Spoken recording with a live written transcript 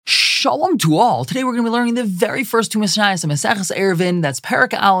Shalom to all. Today we're going to be learning the very first two Mishnayos of Maseches Eruvin. That's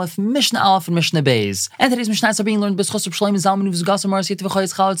Perek Aleph, Mishnah Aleph, and Mishnah Beis. And today's Mishnayos are being learned b'schos of Shloim Zalman Uvzgas Amar Yit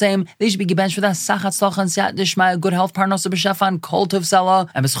V'Chayis Chalatzim. They should be gebenched for that Sachat Tzlach and Siat Dishmaya, good health, Parnasa B'Shefan, Kol Tov Sela,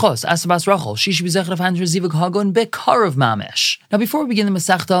 and b'schos Asabas Rachel. She should be zechet of Handra Zivuk Hagon Bekarav Mamish. Now before we begin the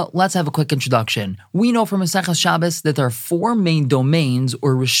Masechta, let's have a quick introduction. We know from Maseches Shabbos that there are four main domains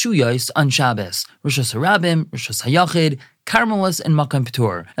or Reshuyos on Shabbos: Reshus Harabim, Reshus Hayachid, Carmelis, and Makam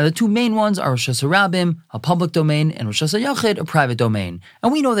P'tur. Now the two main ones are Reshus Harabim, a public domain, and Reshus Hayachid, a private domain.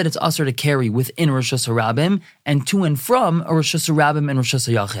 And we know that it's usher to carry within Reshus Harabim and to and from a Reshus Harabim and Reshus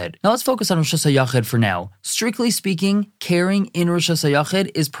Hayachid. Now let's focus on Reshus Hayachid for now. Strictly speaking, carrying in Reshus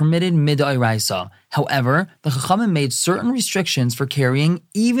Hayachid is permitted mid'oraisa. However, the Chachamim made certain restrictions for carrying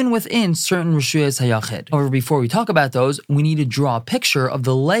even within certain Reshuyos Hayachid. However, before we talk about those, we need to draw a picture of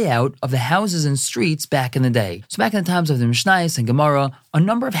the layout of the houses and streets back in the day. So back in the times of the Mishnayos and Gemara, a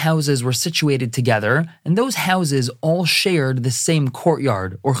number of houses were situated together, and those houses all shared the same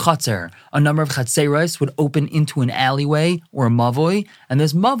courtyard, or chatzer. A number of chatzeros would open into an alleyway, or a mavoi, and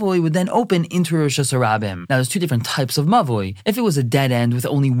this mavoi would then open into Reshus Harabim. Now there's two different types of mavoi. If it was a dead end with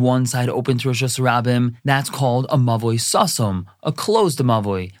only one side open to Reshus Harabim, that's called a mavoi sasum, a closed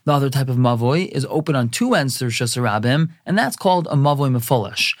mavoi. The other type of mavoi is open on two ends to Reshus Harabim, and that's called a mavoi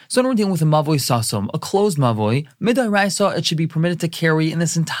mefulish. So when we're dealing with a mavoi sasum, a closed mavoi, mid'oraisa, it should be permitted to carry in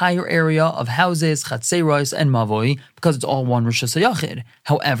this entire area of houses, chatzeros, and mavoi, because it's all one Reshus Hayachid.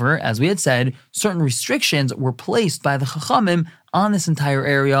 However, as we had said, certain restrictions were placed by the Chachamim on this entire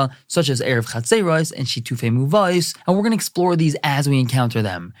area, such as Erev Chatzeros and Shitufei Muvais, and we're going to explore these as we encounter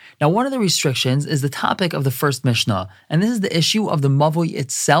them. Now, one of the restrictions is the topic of the first Mishnah, and this is the issue of the Mavoi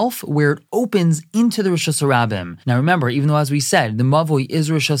itself, where it opens into the Reshus Harabim. Now remember, even though as we said, the Mavoi is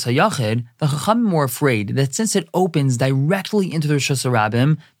Reshus Hayachid, the Chachamim were afraid that since it opens directly into the Reshus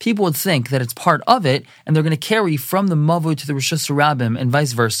Harabim, people would think that it's part of it, and they're going to carry from the Mavoi to the Reshus Harabim and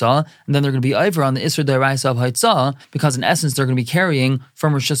vice versa, and then they're going to be over on the Isra D'Oraisa of Haitzah, because in essence they're going to be carrying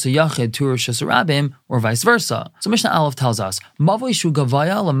from Reshus Hayachid to Reshus Harabim, or vice versa. So Mishnah Aleph tells us, Mavoi shu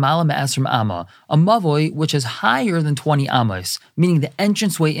gavaya l'mala me'esrim amma, a Mavoi which is higher than 20 amas, meaning the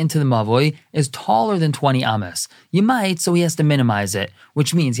entranceway into the Mavoi is taller than 20 amas. You might, so he has to minimize it,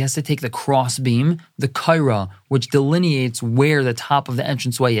 which means he has to take the cross beam, the kaira, which delineates where the top of the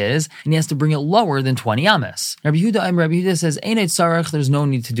entranceway is, and he has to bring it lower than 20 amas. Rabbi Yehuda says, Einay tzarech, there's no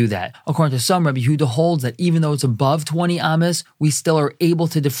need to do that. According to some, Rabbi Yehuda holds that even though it's above 20 amas, we still are able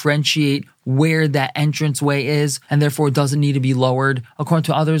to differentiate where that entranceway is, and therefore it doesn't need to be lowered. According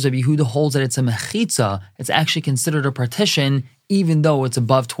to others, Rabbi Yehuda holds that it's a mechitza, it's actually considered a partition, even though it's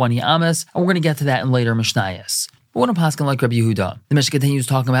above 20 amas, and we're going to get to that in later Mishnayos. But what a paskin like Rabbi Yehuda. The Mishnah continues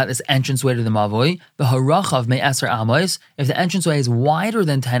talking about this entranceway to the Mavoi. The harachav me'eser amos. If the entranceway is wider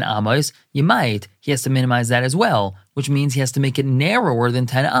than 10 amos, he has to minimize that as well, which means he has to make it narrower than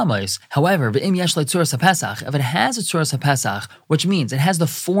 10 amos. However, if it has a tzuras hapesach, which means it has the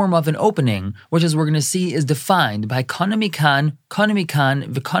form of an opening, which as we're going to see is defined by kana mikan,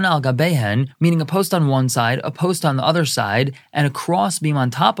 v'kana al gabehen, meaning a post on one side, a post on the other side, and a cross beam on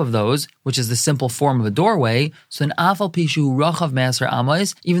top of those, which is the simple form of a doorway. So an afal pishu rachav me'aser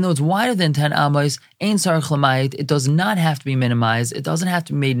amos, even though it's wider than 10 amos, ein sarich l'mayit, it does not have to be minimized, it doesn't have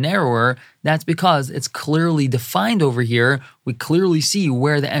to be made narrower. That's because it's clearly defined over here. We clearly see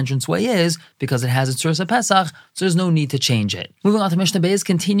where the entranceway is because it has its Tzuras HaPesach, so there's no need to change it. Moving on to Mishnah Beis,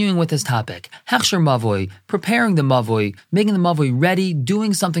 continuing with this topic. Hechsher Mavoi, preparing the Mavoi, making the Mavoi ready,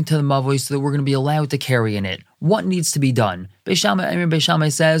 doing something to the Mavoi so that we're going to be allowed to carry in it. What needs to be done? Beis Shammai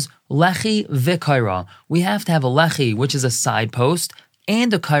says, Lechi v'kaira. We have to have a Lechi, which is a side post,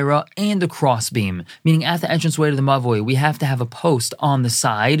 and a kaira, and a crossbeam, meaning at the entranceway to the mavoi, we have to have a post on the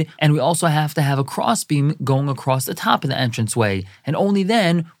side, and we also have to have a crossbeam going across the top of the entranceway, and only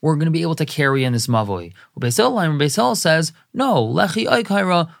then we're going to be able to carry in this mavoi. Beis Hillel says, no, lechi ay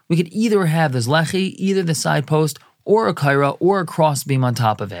kaira, we could either have this lechi, either the side post, or a kaira, or a crossbeam on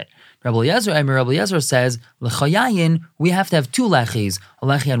top of it. Rabbi Eliezer says, L'chayayin, we have to have two lechis, a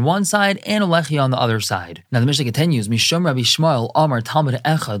lechi on one side and a lechi on the other side. Now the Mishnah continues, Mishum Rabbi Shmuel, Amar Talmud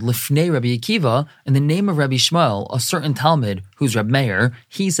Echad, Lifnei Rabbi Akiva, in the name of Rabbi Shmuel, a certain Talmud, who's Reb Meir,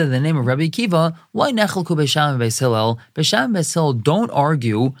 he said in the name of Rabbi Akiva, Why nechelku Beis Shammai and Beis Hillel? Beis Shammai and Beis Hillel don't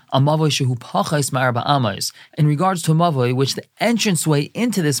argue a mavoi shehu pachais ma'arba amos, in regards to a mavoi which the entranceway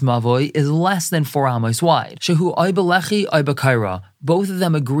into this mavoi is less than 4 amos wide. Shehu ay belechi ay b'kaira. Both of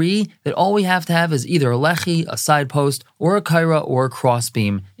them agree that all we have to have is either a lechi, a side post, or a kaira, or a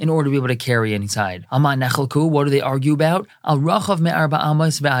crossbeam in order to be able to carry inside. Ama nechelku, what do they argue about? Al rachav me'arba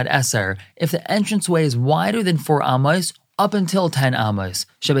amos ve'ad eser. If the entranceway is wider than 4 amos, up until 10 amos.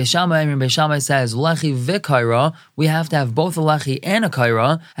 Beis Shammai says, lechi v'kaira, we have to have both a lechi and a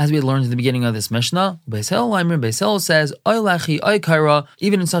kaira, as we had learned at the beginning of this Mishnah. Beis Hillel says, oy lechi, oy kaira,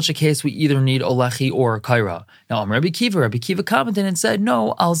 even in such a case, we either need a lechi or a kaira. Now, Rabbi Kiva commented and said,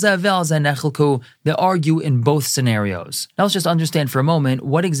 no, al zeh ve'al zeh nechelku, they argue in both scenarios. Now, let's just understand for a moment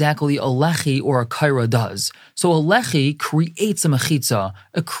what exactly a lechi or a kaira does. So a lechi creates a mechitza,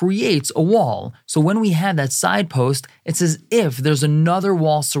 it creates a wall. So when we have that side post, it's as if there's another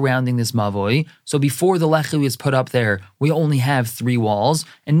wall surrounding this mavoi. So before the lechi was put up there, we only have 3 walls,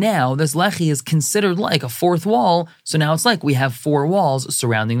 and now this lechi is considered like a 4th wall, so now it's like we have 4 walls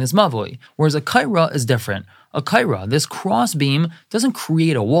surrounding this mavoi. Whereas a kaira is different. A kaira, this crossbeam, doesn't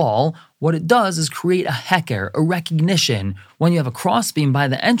create a wall. What it does is create a heker, a recognition. When you have a crossbeam by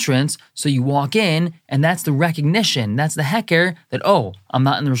the entrance, so you walk in, and that's the recognition, that's the heker that, oh, I'm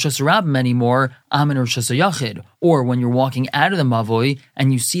not in the Rosh Hashanah anymore, I'm in Rosh Hashanah. Or when you're walking out of the Mavoi,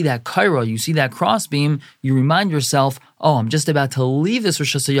 and you see that kaira, you see that crossbeam, you remind yourself, oh, I'm just about to leave this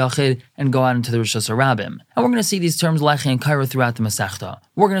Rosh Hashanah and go out into the Rosh Hashanah. And we're going to see these terms, lechi and kaira, throughout the Masechta.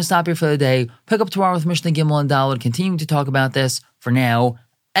 We're going to stop here for the day, pick up tomorrow with Mishnah Gimel and Daled, continuing to talk about this. For now,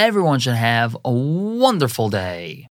 everyone should have a wonderful day.